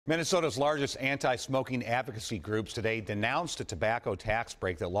Minnesota's largest anti-smoking advocacy groups today denounced a tobacco tax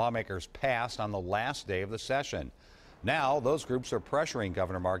break that lawmakers passed on the last day of the session. Now, those groups are pressuring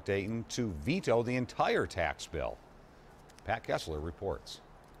Governor Mark Dayton to veto the entire tax bill. Pat Kessler reports.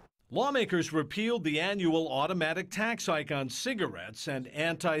 Lawmakers repealed the annual automatic tax hike on cigarettes, and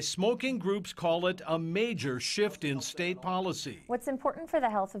anti-smoking groups call it a major shift in state policy. What's important for the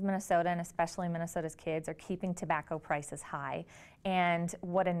health of Minnesota, and especially Minnesota's kids, are keeping tobacco prices high. And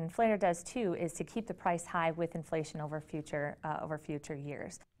what an inflator does too is to keep the price high with inflation over future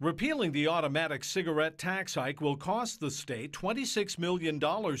years. Repealing the automatic cigarette tax hike will cost the state $26 million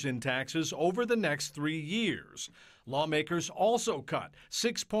in taxes over the next 3 years. Lawmakers also cut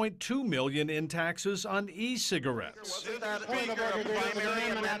 $6.2 million in taxes on e-cigarettes.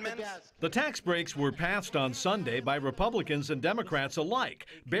 The tax breaks were passed on Sunday by Republicans and Democrats alike,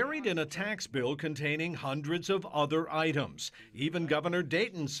 buried in a tax bill containing hundreds of other items. Even Governor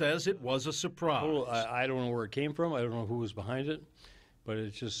Dayton says it was a surprise. Well, I don't know where it came from. I don't know who was behind it, but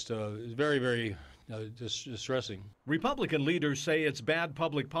it's just it's very, very distressing. Republican leaders say it's bad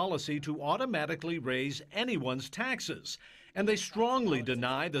public policy to automatically raise anyone's taxes, and they strongly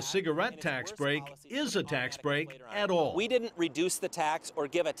deny the cigarette tax break is a tax break at all. We didn't reduce the tax or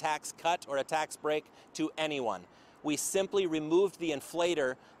give a tax cut or a tax break to anyone. We simply removed the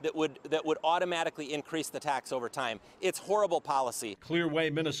inflator that would automatically increase the tax over time. It's horrible policy.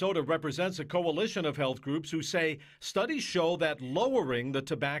 Clearway, Minnesota represents a coalition of health groups who say studies show that lowering the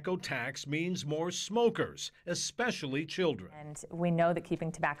tobacco tax means more smokers, especially children. And we know that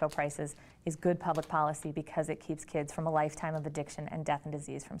keeping tobacco prices is good public policy because it keeps kids from a lifetime of addiction and death and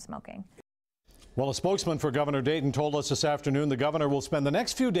disease from smoking. Well, a spokesman for Governor Dayton told us this afternoon the governor will spend the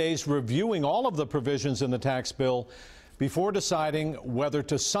next few days reviewing all of the provisions in the tax bill before deciding whether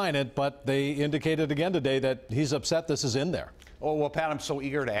to sign it. But they indicated again today that he's upset this is in there. Oh, well, Pat, I'm so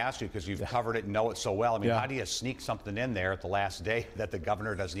eager to ask you because you've covered it and know it so well. I mean, how do you sneak something in there at the last day that the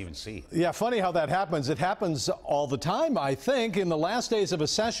governor doesn't even see? Yeah, funny how that happens. It happens all the time, I think, in the last days of a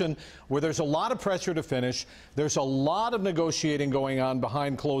session where there's a lot of pressure to finish. There's a lot of negotiating going on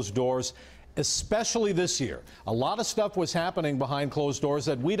behind closed doors. Especially this year. A lot of stuff was happening behind closed doors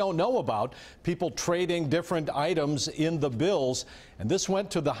that we don't know about, people trading different items in the bills, and this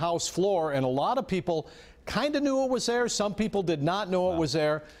went to the House floor, and a lot of people kind of knew it was there. Some people did not know it was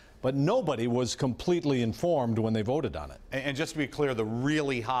there, but nobody was completely informed when they voted on it. And just to be clear, the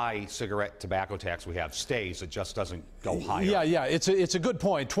really high cigarette tobacco tax we have stays. It just doesn't go higher. Yeah, it's a good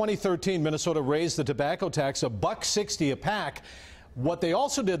point. 2013, Minnesota raised the tobacco tax $1.60 a pack. What they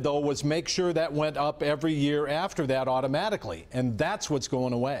also did, though, was make sure that went up every year after that automatically, and that's what's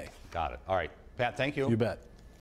going away. Got it. All right. Pat, thank you. You bet.